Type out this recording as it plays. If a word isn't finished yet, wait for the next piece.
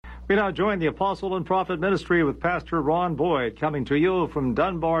We now join the Apostle and Prophet Ministry with Pastor Ron Boyd, coming to you from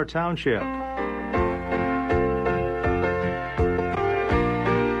Dunbar Township.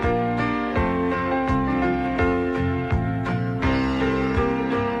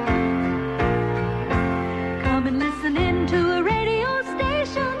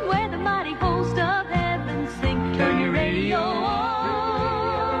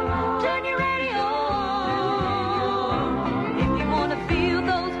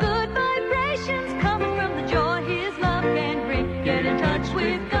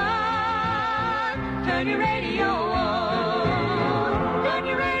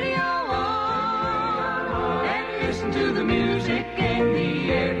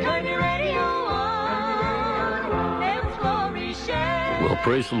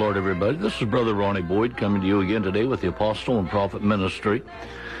 Praise the Lord, everybody. This is Brother Ronnie Boyd coming to you again today with the Apostle and Prophet Ministry.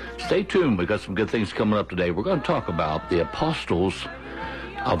 Stay tuned. We've got some good things coming up today. We're going to talk about the apostles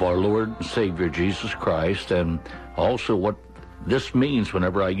of our Lord and Savior, Jesus Christ, and also what this means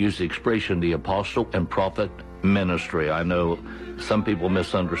whenever I use the expression, the Apostle and Prophet Ministry. I know some people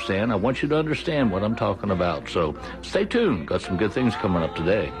misunderstand. I want you to understand what I'm talking about. So stay tuned. Got some good things coming up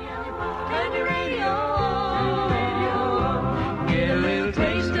today.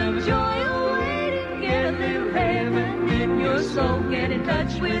 So get in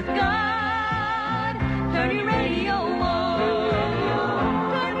touch with God. Turn your radio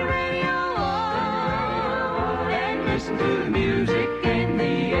on. Turn your radio on. And listen to the music in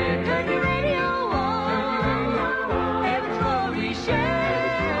the air. Turn your radio on. Heaven's glory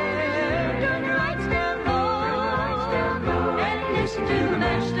share. Turn your lights down low. And listen to the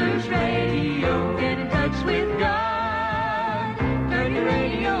Master's radio. Get in touch with God. Turn your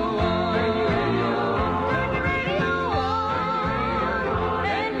radio on.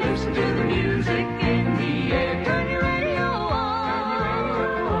 To the music in the air, turn your radio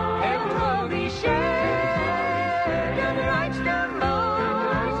on. Heaven's glory share. Turn your lights down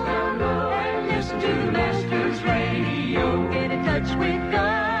low. And listen to the Master's radio. Get in touch with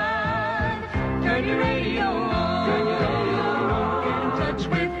God. Turn your radio on. Get in touch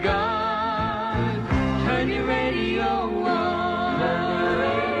with God. Turn your radio on.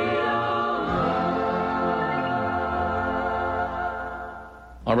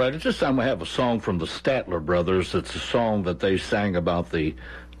 All right, at this time we have a song from the Statler Brothers. It's a song that they sang about the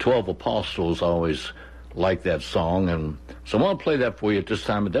 12 apostles. I always like that song, and so I want to play that for you at this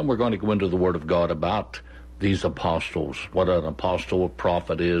time, and then we're going to go into the Word of God about these apostles, what an apostle, a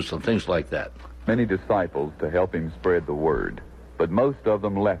prophet is, and things like that. Many disciples to help him spread the Word, but most of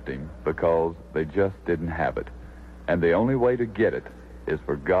them left him because they just didn't have it. And the only way to get it is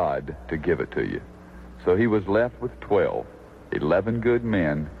for God to give it to you. So he was left with 12. 11 good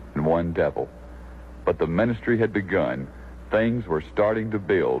men and 1 devil. But the ministry had begun. Things were starting to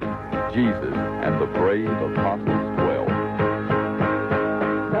build. Jesus and the brave apostles 12.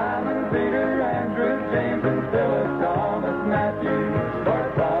 Simon, Peter, Andrew, James, and Philip, Thomas, Matthew,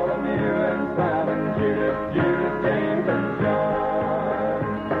 Bartholomew, and Simon, Judas, James, and John.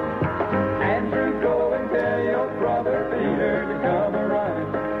 Andrew, go and tell your brother Peter to come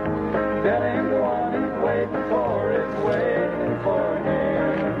a-running. Tell him the one he's waiting for is waiting for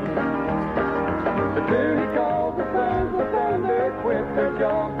him. The 2 he called the sons of thunder quit their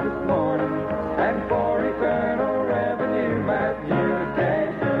jobs this morning, and for eternal revenue Matthew is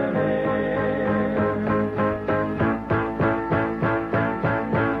cashing in.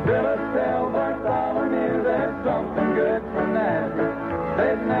 Philip tells Bartholomew there's something good from Nazareth.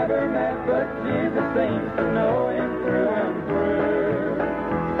 They've never met, but Jesus seems to know him through and through.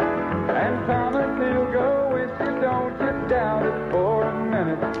 And Thomas, he'll go with you, don't you doubt it for a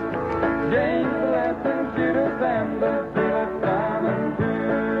minute. James, blessing, Judas, and the zealot Simon too.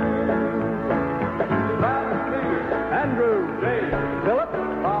 Simon, Peter, Andrew, James, Philip,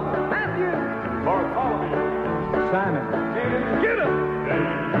 Thomas, Matthew, Bartholomew, Simon, Judas,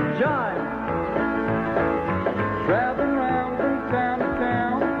 John. Traveling round from town to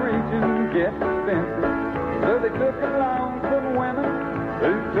town, preaching gets expensive. So they took along some women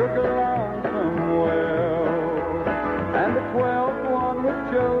who took along some well. And the 12th one was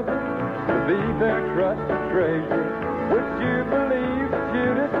chosen to be their trusted treasure. Would you believe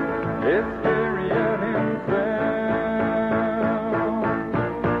Judas Iscariot himself?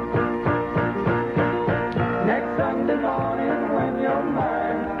 Next Sunday morning when your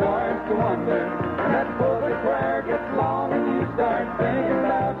mind starts to wonder, and that public prayer gets long and you start thinking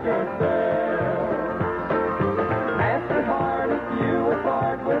about yourself, ask your heart if you would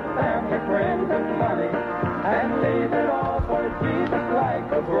part with family, friends, and money, and leave it all for Jesus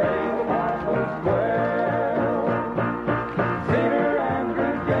like a brave apostle 12. Peter,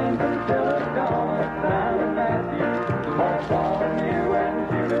 Andrew, James,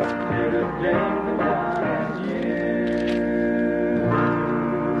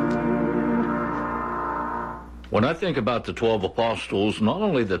 When I think about the 12 apostles, not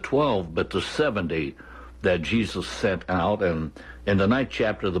only the 12, but the 70 that Jesus sent out, and in the 9th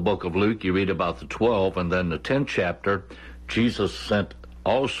chapter of the book of Luke, you read about the 12, and then the 10th chapter, Jesus sent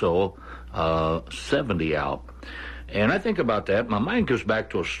also 70 out. And I think about that, my mind goes back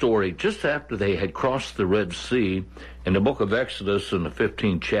to a story just after they had crossed the Red Sea in the book of Exodus in the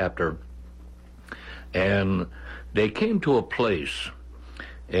 15th chapter, and they came to a place,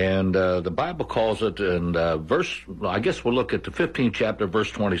 and the Bible calls it in I guess we'll look at the 15th chapter,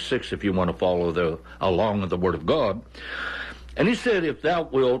 verse 26, if you want to follow along with the Word of God. And he said, if thou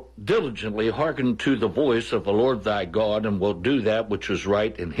wilt diligently hearken to the voice of the Lord thy God, and wilt do that which is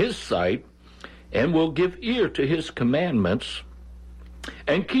right in his sight, and will give ear to his commandments,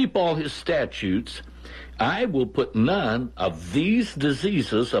 and keep all his statutes, I will put none of these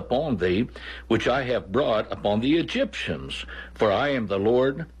diseases upon thee, which I have brought upon the Egyptians, for I am the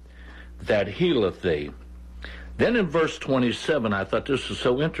Lord that healeth thee. Then in verse 27, I thought this was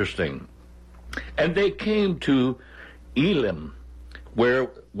so interesting. And they came to Elim, where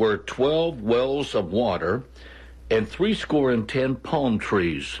were 12 wells of water, and 70 palm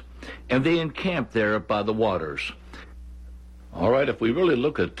trees, and they encamped there by the waters. All right, if we really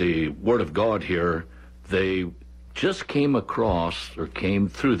look at the Word of God here, they just came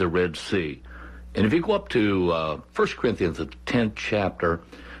through the Red Sea. And if you go up to 1 Corinthians, the 10th chapter,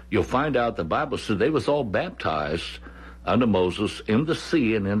 you'll find out the Bible said they was all baptized under Moses in the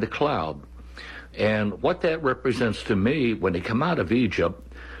sea and in the cloud. And what that represents to me, when they come out of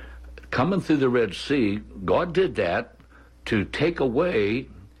Egypt, coming through the Red Sea, God did that to take away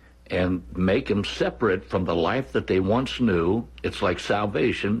and make them separate from the life that they once knew. It's like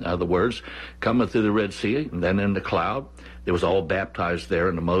salvation, in other words, coming through the Red Sea and then in the cloud. They was all baptized there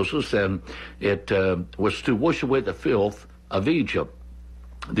into Moses, and it was to wash away the filth of Egypt,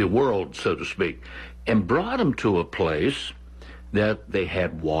 the world, so to speak, and brought them to a place that they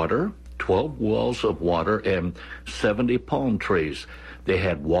had water, 12 wells of water, and 70 palm trees. They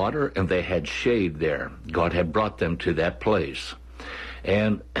had water and they had shade there. God had brought them to that place.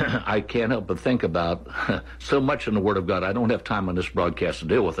 And I can't help but think about so much in the Word of God. I don't have time on this broadcast to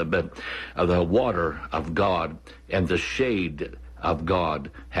deal with it, but the water of God and the shade of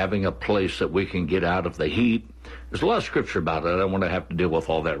God, having a place that we can get out of the heat. There's a lot of scripture about it. I don't want to have to deal with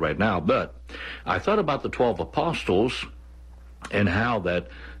all that right now, but I thought about the 12 apostles and how that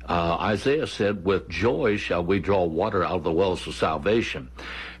Isaiah said, with joy shall we draw water out of the wells of salvation.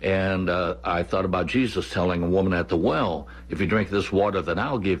 And I thought about Jesus telling a woman at the well, if you drink this water that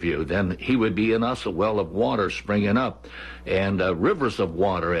I'll give you, then he would be in us a well of water springing up, and rivers of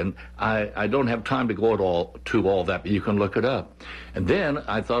water. And I don't have time to go to all that, but you can look it up. And then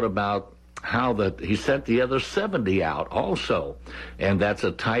I thought about how that he sent the other 70 out also, and that's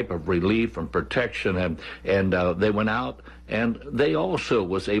a type of relief and protection, and they went out, and they also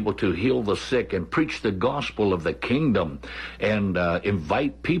was able to heal the sick and preach the gospel of the kingdom and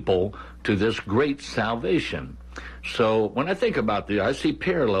invite people to this great salvation. So when I think about this, I see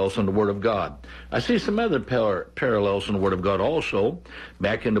parallels in the Word of God. I see some other parallels in the Word of God also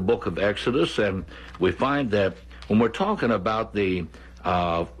back in the book of Exodus, and we find that when we're talking about the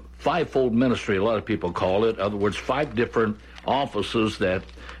fivefold ministry, a lot of people call it. In other words, 5 different offices that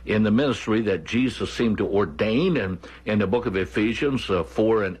in the ministry that Jesus seemed to ordain. And in the book of Ephesians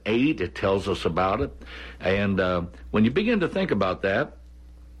 4 and 8, it tells us about it. And when you begin to think about that,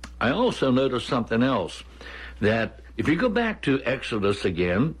 I also noticed something else, that if you go back to Exodus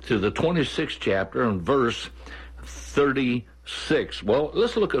again, to the 26th chapter and verse 36, well,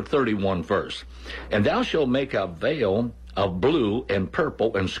 let's look at 31 first. And thou shalt make a veil of blue and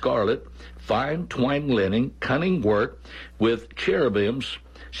purple and scarlet, fine twined linen, cunning work, with cherubims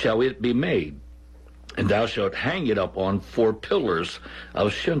shall it be made. And thou shalt hang it upon 4 pillars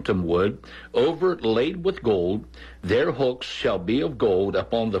of shittim wood, over it laid with gold. Their hooks shall be of gold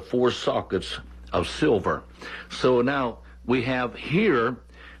upon the 4 sockets of silver. So now we have here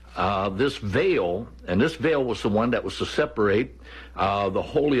this veil, and this veil was the one that was to separate the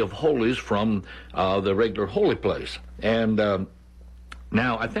Holy of Holies from the regular holy place. And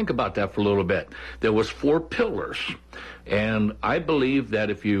now I think about that for a little bit. There was 4 pillars, and I believe that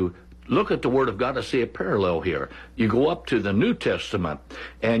if you look at the Word of God, I see a parallel here. You go up to the New Testament,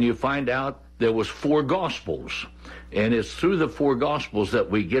 and you find out there was 4 Gospels. And it's through the 4 Gospels that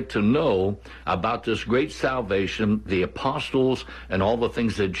we get to know about this great salvation, the apostles, and all the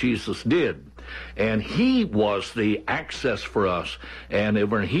things that Jesus did. And he was the access for us. And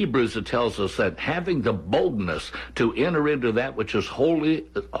over in Hebrews it tells us that having the boldness to enter into that which is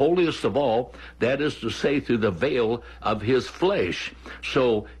holiest of all, that is to say through the veil of his flesh.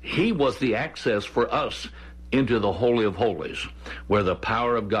 So he was the access for us into the Holy of Holies, where the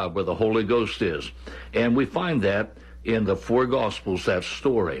power of God, where the Holy Ghost is. And we find that in the four Gospels, that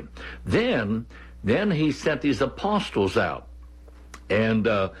story. Then he sent these apostles out. And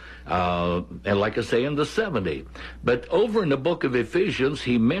like I say, in the 70. But over in the book of Ephesians,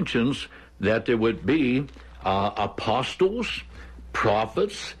 he mentions that there would be apostles,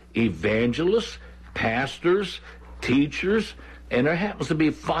 prophets, evangelists, pastors, teachers, and there happens to be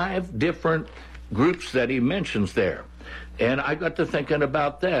 5 different groups that he mentions there. And I got to thinking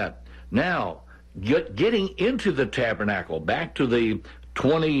about that. Now, getting into the tabernacle, back to the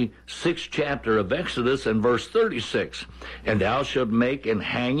 26th chapter of Exodus and verse 36, and thou shalt make an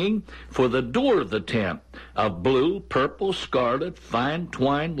hanging for the door of the tent of blue, purple, scarlet, fine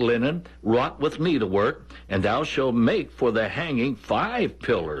twined linen, wrought with needlework, and thou shalt make for the hanging 5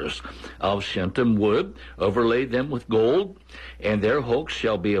 pillars of shittim wood, overlay them with gold, and their hooks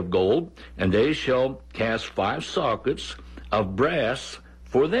shall be of gold, and they shall cast 5 sockets of brass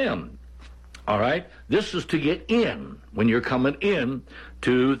for them. All right, this is to get in when you're coming in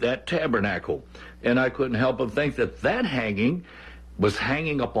to that tabernacle. And I couldn't help but think that hanging was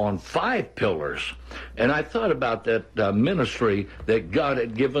hanging upon 5 pillars. And I thought about that ministry that God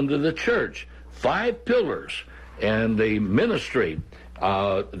had given to the church. 5 pillars. And the ministry,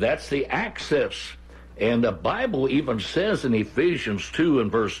 that's the access. And the Bible even says in Ephesians 2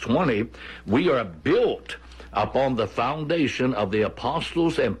 and verse 20, we are built upon the foundation of the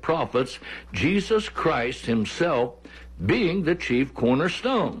apostles and prophets, Jesus Christ himself being the chief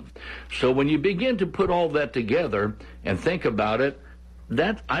cornerstone. So when you begin to put all that together and think about it,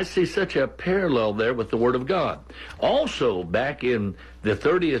 that I see such a parallel there with the Word of God. Also, back in the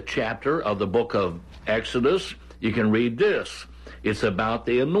 30th chapter of the book of Exodus, you can read this. It's about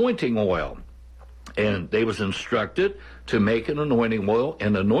the anointing oil. And they was instructed to make an anointing oil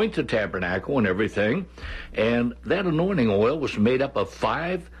and anoint the tabernacle and everything. And that anointing oil was made up of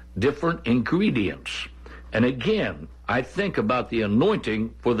 5 different ingredients. And again, I think about the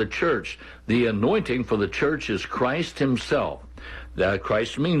anointing for the church. The anointing for the church is Christ himself.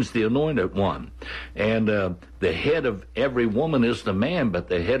 Christ means the anointed one. And the head of every woman is the man, but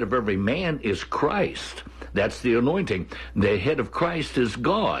the head of every man is Christ. That's the anointing. The head of Christ is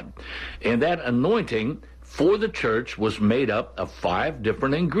God. And that anointing for the church was made up of 5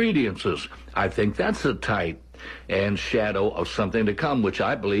 different ingredients. I think that's a type and shadow of something to come, which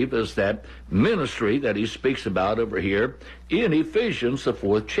I believe is that ministry that he speaks about over here in Ephesians, the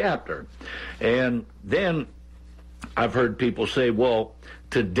 4th chapter. And then I've heard people say, well,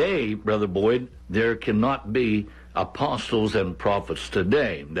 today, Brother Boyd, there cannot be apostles and prophets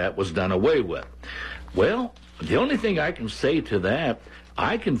today. That was done away with. Well, the only thing I can say to that,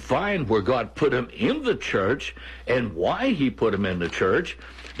 I can find where God put him in the church, and why he put him in the church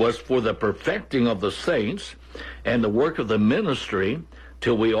was for the perfecting of the saints and the work of the ministry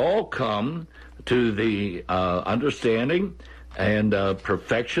till we all come to the understanding and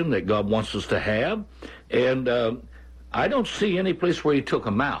perfection that God wants us to have. And I don't see any place where he took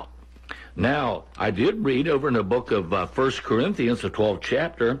them out. Now, I did read over in the book of 1 Corinthians, the 12th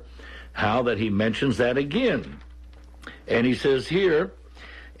chapter, how that he mentions that again. And he says here,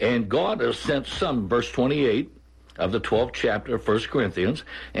 and God has sent some, verse 28 of the 12th chapter of 1 Corinthians,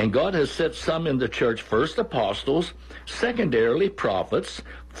 and God has set some in the church, first apostles, secondarily prophets,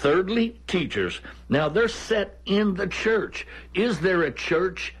 thirdly teachers. Now they're set in the church. Is there a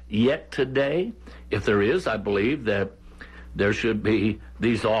church yet today? If there is, I believe that there should be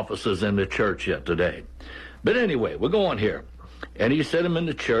these offices in the church yet today. But anyway, we'll go on here. And he set them in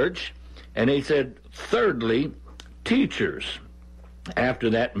the church, and he said, thirdly, teachers. After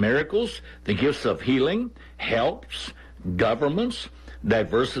that, miracles, the gifts of healing, helps, governments,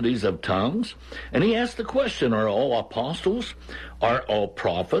 diversities of tongues. And he asked the question, are all apostles? Are all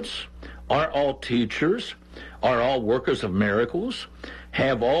prophets? Are all teachers? Are all workers of miracles?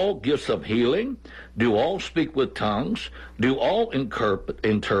 Have all gifts of healing? Do all speak with tongues? Do all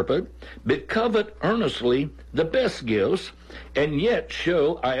interpret? But covet earnestly the best gifts, and yet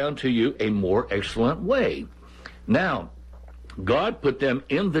show I unto you a more excellent way. Now, God put them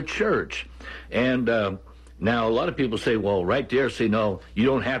in the church. And now a lot of people say, well, right there, see, no, you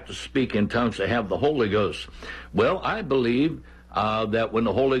don't have to speak in tongues to have the Holy Ghost. Well, I believe that when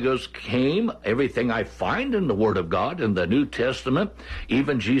the Holy Ghost came, everything I find in the Word of God, in the New Testament,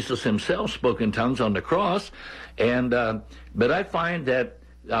 even Jesus himself spoke in tongues on the cross. And but I find that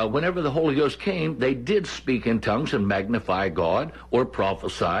whenever the Holy Ghost came, they did speak in tongues and magnify God or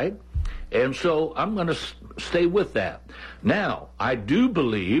prophesied. And so I'm going to stay with that. Now, I do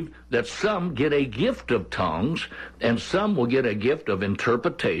believe that some get a gift of tongues, and some will get a gift of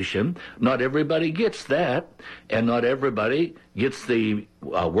interpretation. Not everybody gets that, and not everybody gets the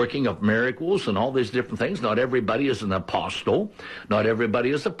working of miracles and all these different things. Not everybody is an apostle. Not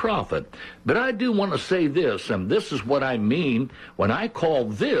everybody is a prophet. But I do want to say this, and this is what I mean when I call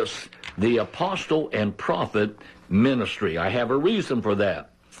this the apostle and prophet ministry. I have a reason for that.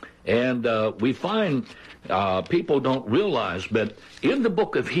 And we find people don't realize, but in the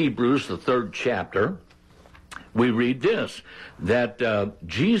book of Hebrews, the 3rd chapter, we read this, that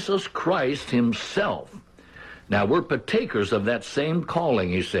Jesus Christ himself, now we're partakers of that same calling,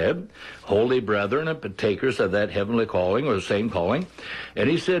 he said, holy brethren and partakers of that heavenly calling, or the same calling. And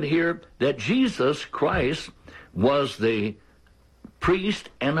he said here that Jesus Christ was the priest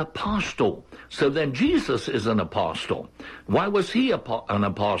and apostle. So then Jesus is an apostle. Why was he an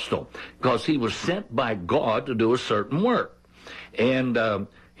apostle? Because he was sent by God to do a certain work. And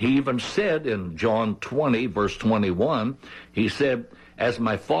he even said in John 20, verse 21, he said, as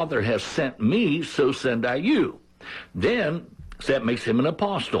my Father has sent me, so send I you. Then, so that makes him an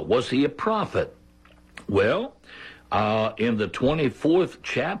apostle. Was he a prophet? Well, in the 24th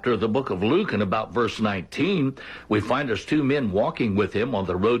chapter of the book of Luke, and about verse 19, we find there's two men walking with him on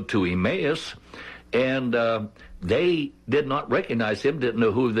the road to Emmaus, and they did not recognize him, didn't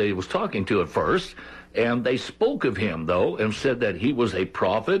know who they was talking to at first, and they spoke of him, though, and said that he was a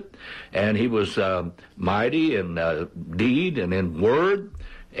prophet, and he was mighty in deed and in word,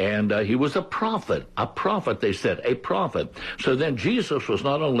 and he was a prophet, they said, a prophet. So then Jesus was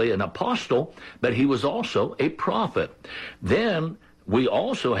not only an apostle, but he was also a prophet. Then we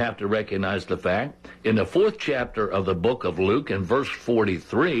also have to recognize the fact in the 4th chapter of the book of Luke in verse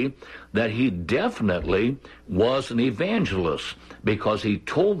 43 that he definitely was an evangelist, because he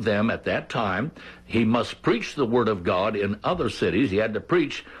told them at that time he must preach the word of God in other cities. He had to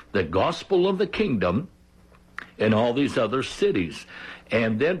preach the gospel of the kingdom in all these other cities.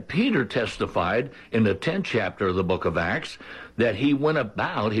 And then Peter testified in the 10th chapter of the book of Acts that he went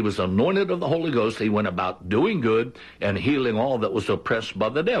about, he was anointed of the Holy Ghost, he went about doing good and healing all that was oppressed by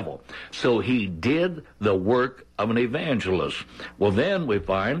the devil. So he did the work of an evangelist. Well, then we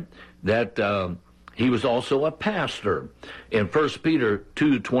find that he was also a pastor. In 1 Peter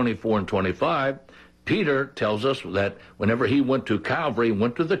 2:24 and 25, Peter tells us that whenever he went to Calvary,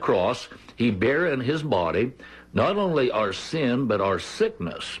 went to the cross, he bare in his body not only our sin, but our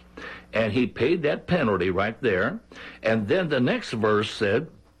sickness. And he paid that penalty right there. And then the next verse said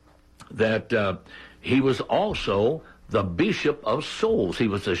that he was also the bishop of souls. He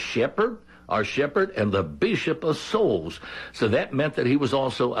was a shepherd, our shepherd, and the bishop of souls. So that meant that he was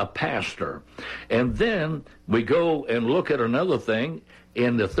also a pastor. And then we go and look at another thing.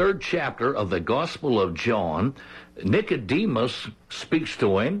 In the 3rd chapter of the Gospel of John, Nicodemus speaks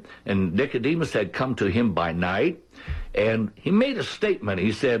to him, and Nicodemus had come to him by night, and he made a statement.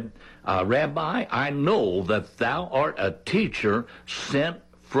 He said, Rabbi, I know that thou art a teacher sent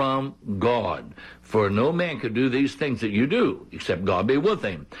from God, for no man could do these things that you do, except God be with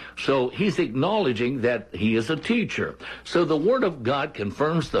him. So he's acknowledging that he is a teacher. So the Word of God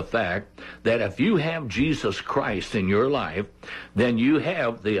confirms the fact that if you have Jesus Christ in your life, then you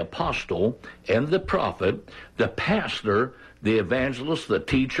have the apostle and the prophet, the pastor, the evangelist, the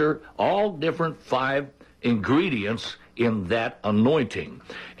teacher, all different 5 ingredients in that anointing.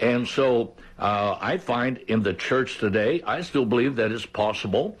 And so I find in the church today, I still believe that it's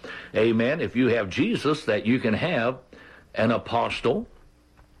possible, amen, if you have Jesus, that you can have an apostle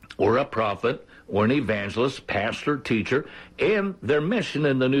or a prophet or an evangelist, pastor, teacher, and they're mentioned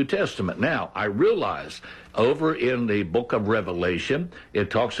in the New Testament. Now, I realize over in the book of Revelation,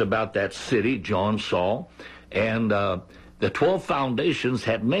 it talks about that city John saw, and the 12 foundations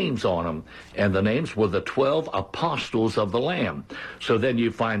had names on them, and the names were the 12 apostles of the Lamb. So then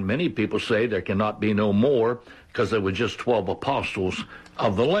you find many people say there cannot be no more because there were just 12 apostles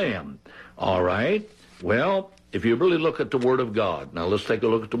of the Lamb. All right? Well, if you really look at the Word of God, now let's take a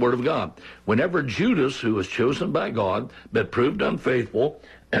look at the Word of God. Whenever Judas, who was chosen by God, but proved unfaithful,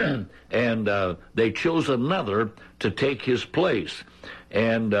 and they chose another to take his place.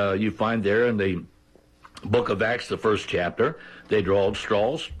 And you find there in the book of Acts, the 1st chapter, they drawed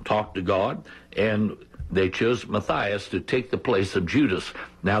straws, talked to God, and they chose Matthias to take the place of Judas.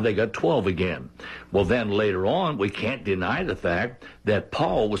 Now they got 12 again. Well, then later on, we can't deny the fact that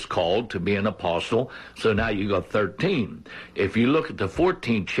Paul was called to be an apostle, so now you got 13. If you look at the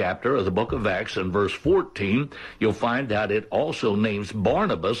 14th chapter of the book of Acts in verse 14, you'll find that it also names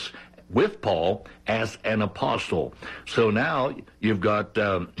Barnabas with Paul as an apostle. So now you've got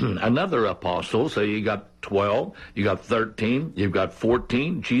another apostle. So you got 12, you got 13, you've got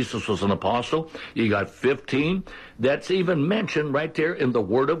 14. Jesus was an apostle. You got 15. That's even mentioned right there in the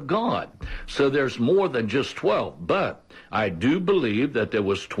Word of God. So there's more than just 12. But I do believe that there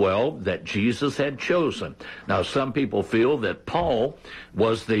was 12 that Jesus had chosen. Now, some people feel that Paul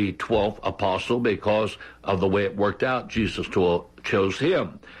was the 12th apostle because of the way it worked out. Jesus chose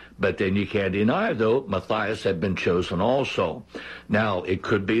him. But then you can't deny, though, Matthias had been chosen also. Now, it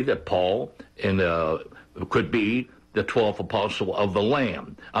could be that Paul could be the 12th apostle of the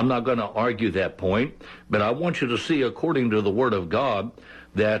Lamb. I'm not going to argue that point, but I want you to see, according to the Word of God,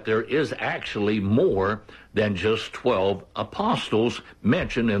 that there is actually more than just 12 apostles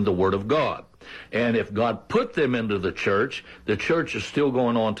mentioned in the Word of God. And if God put them into the church is still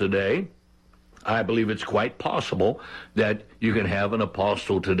going on today. I believe it's quite possible that you can have an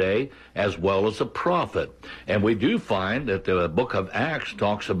apostle today as well as a prophet. And we do find that the book of Acts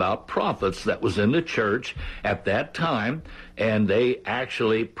talks about prophets that was in the church at that time, and they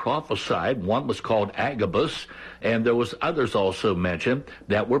actually prophesied. One was called Agabus, and there was others also mentioned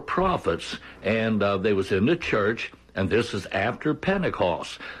that were prophets, and they was in the church. And this is after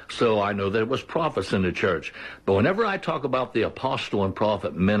Pentecost. So I know there was prophets in the church. But whenever I talk about the apostle and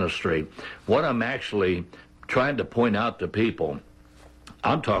prophet ministry, what I'm actually trying to point out to people,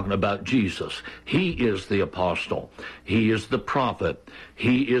 I'm talking about Jesus. He is the apostle. He is the prophet.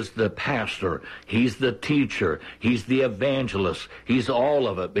 He is the pastor. He's the teacher. He's the evangelist. He's all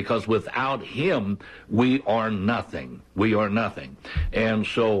of it, because without him, we are nothing. We are nothing. And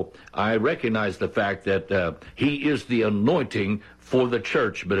so I recognize the fact that he is the anointing for the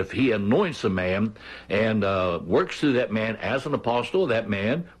church. But if he anoints a man and works through that man as an apostle, that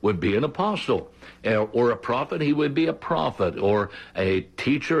man would be an apostle. Or a prophet, he would be a prophet, or a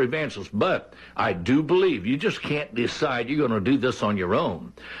teacher, evangelist. But I do believe you just can't decide you're going to do this on your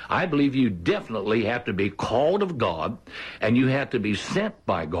own. I believe you definitely have to be called of God, and you have to be sent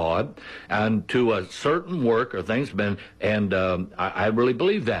by God and to a certain work or things. And I really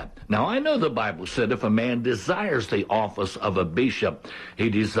believe that. Now, I know the Bible said if a man desires the office of a bishop, he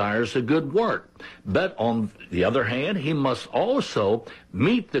desires a good work. But on the other hand, he must also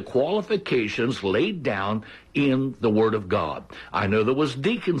meet the qualifications laid down in the Word of God. I know there was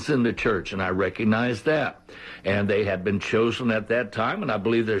deacons in the church, and I recognize that. And they had been chosen at that time, and I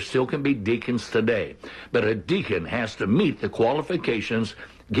believe there still can be deacons today. But a deacon has to meet the qualifications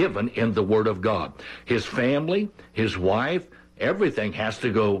given in the Word of God. His family, his wife, everything has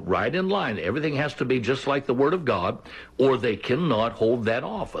to go right in line. Everything has to be just like the Word of God, or they cannot hold that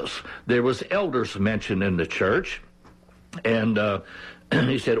office. There was elders mentioned in the church, and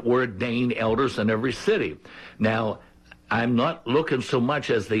he said ordained elders in every city. Now, I'm not looking so much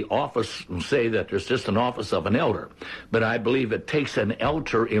as the office and say that there's just an office of an elder, but I believe it takes an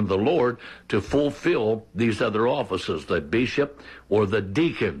elder in the Lord to fulfill these other offices, the bishop or the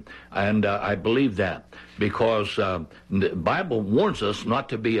deacon, and I believe that because the Bible warns us not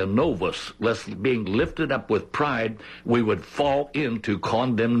to be a novice, lest being lifted up with pride, we would fall into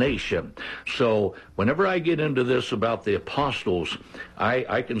condemnation. So whenever I get into this about the apostles,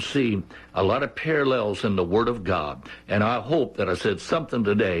 I can see a lot of parallels in the Word of God, and I hope that I said something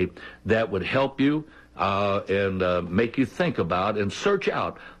today that would help you and make you think about and search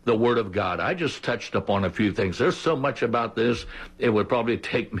out the Word of God. I just touched upon a few things. There's so much about this, it would probably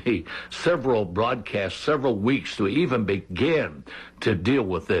take me several broadcasts, several weeks to even begin to deal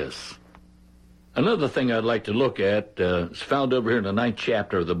with this. Another thing I'd like to look at is found over here in the 9th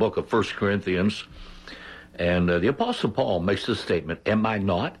chapter of the book of 1 Corinthians. And the Apostle Paul makes this statement, "Am I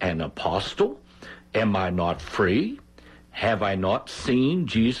not an apostle? Am I not free? Have I not seen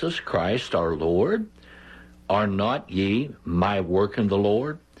Jesus Christ our Lord? Are not ye my work in the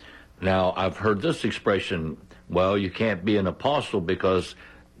Lord?" Now, I've heard this expression, well, you can't be an apostle because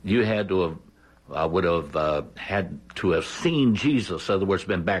you had to have, had to have seen Jesus. In other words,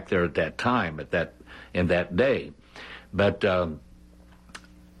 been back there at that time, in that day. But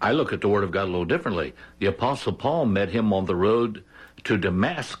I look at the Word of God a little differently. The Apostle Paul met him on the road to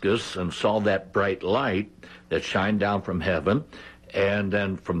Damascus and saw that bright light that shined down from heaven. And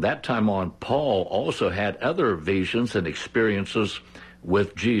then from that time on, Paul also had other visions and experiences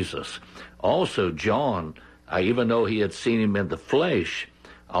with Jesus. Also, John, even though he had seen him in the flesh,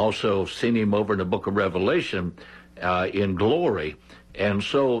 also seen him over in the book of Revelation in glory. And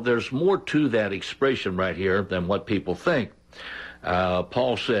so there's more to that expression right here than what people think.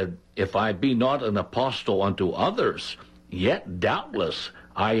 Paul said, "If I be not an apostle unto others, yet doubtless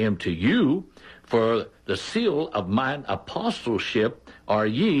I am to you, for the seal of mine apostleship are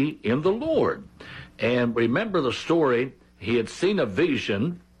ye in the Lord. And remember the story, he had seen a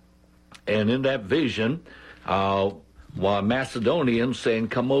vision, and in that vision, Macedonians saying,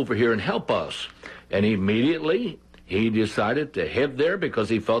 come over here and help us. And immediately he decided to head there because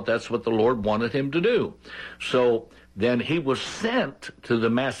he felt that's what the Lord wanted him to do. So then he was sent to the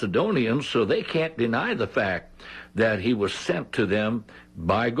Macedonians, so they can't deny the fact that he was sent to them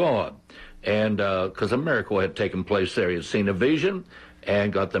by God. And because a miracle had taken place there. He had seen a vision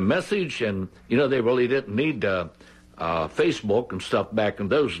and got the message, and, you know, they really didn't need Facebook and stuff back in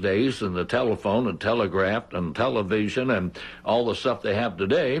those days, and the telephone and telegraph and television and all the stuff they have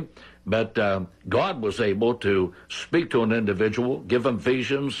today. But God was able to speak to an individual, give them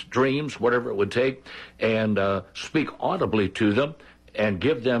visions, dreams, whatever it would take, and speak audibly to them and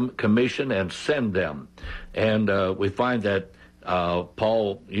give them commission and send them. And we find that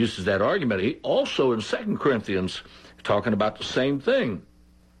Paul uses that argument. He also in 2 Corinthians, talking about the same thing.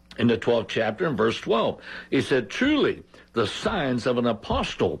 In the 12th chapter, in verse 12, he said, truly, the signs of an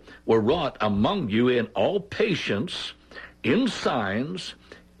apostle were wrought among you in all patience, in signs,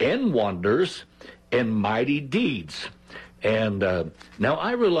 and wonders, and mighty deeds. And now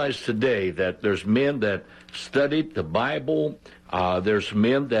I realize today that there's men that studied the Bible. There's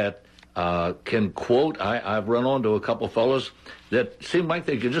men that can quote. I've run onto a couple fellows that seem like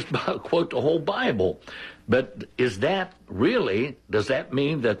they could just quote the whole Bible. But is that really, does that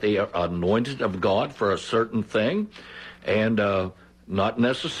mean that they are anointed of God for a certain thing? And not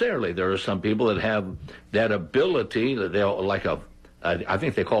necessarily. There are some people that have that ability, that they're like I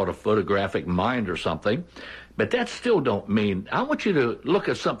think they call it a photographic mind or something. But that still don't mean, I want you to look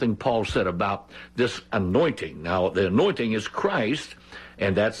at something Paul said about this anointing. Now, the anointing is Christ,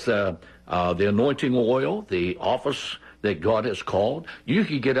 and that's the anointing oil, the office that God has called. You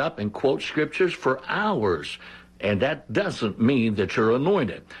could get up and quote scriptures for hours, and that doesn't mean that you're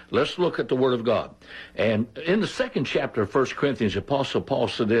anointed. Let's look at the Word of God. And in the 2nd chapter of 1 Corinthians, Apostle Paul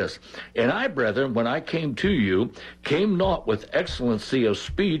said this, and I, brethren, when I came to you, came not with excellency of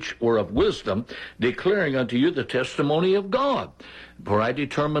speech or of wisdom, declaring unto you the testimony of God. For I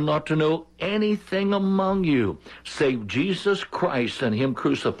determined not to know anything among you, save Jesus Christ and him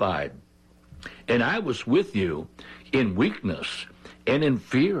crucified. And I was with you in weakness and in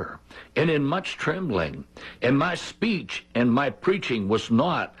fear and in much trembling. And my speech and my preaching was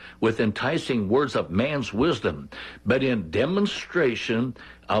not with enticing words of man's wisdom, but in demonstration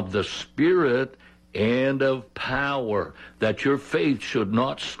of the Spirit and of power, that your faith should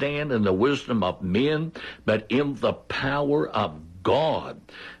not stand in the wisdom of men, but in the power of God.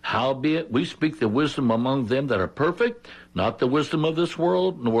 Howbeit we speak the wisdom among them that are perfect, not the wisdom of this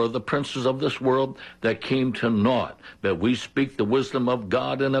world, nor the princes of this world that came to naught. But we speak the wisdom of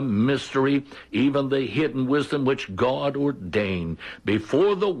God in a mystery, even the hidden wisdom which God ordained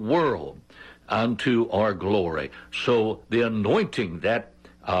before the world unto our glory. So the anointing, that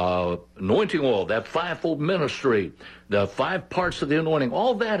anointing oil, that fivefold ministry, the 5 parts of the anointing,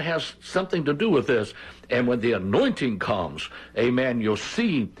 all that has something to do with this. And when the anointing comes, amen, you'll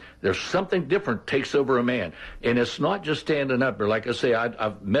see there's something different takes over a man. And it's not just standing up there. Like I say,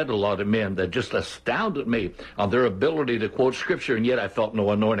 I've met a lot of men that just astounded me on their ability to quote Scripture, and yet I felt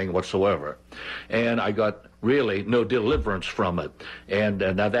no anointing whatsoever. And I got really no deliverance from it. And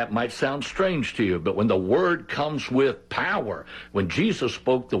now that might sound strange to you, but when the Word comes with power, when Jesus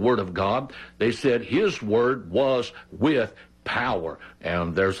spoke the Word of God, they said his Word was with power.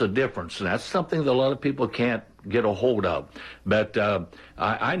 And there's a difference. And that's something that a lot of people can't get a hold of. But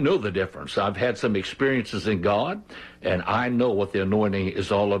I know the difference. I've had some experiences in God, and I know what the anointing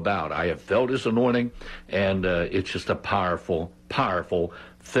is all about. I have felt his anointing, and it's just a powerful, powerful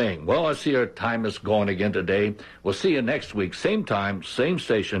thing. Well, I see our time is gone again today. We'll see you next week, same time, same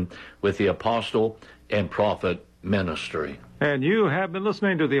station, with the Apostle and Prophet Ministry. And you have been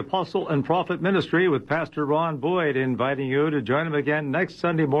listening to the Apostle and Prophet Ministry with Pastor Ron Boyd, inviting you to join him again next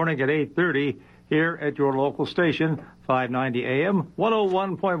Sunday morning at 8:30 here at your local station, 590 AM,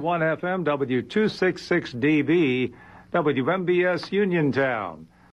 101.1 FM, W266DB, WMBS Uniontown.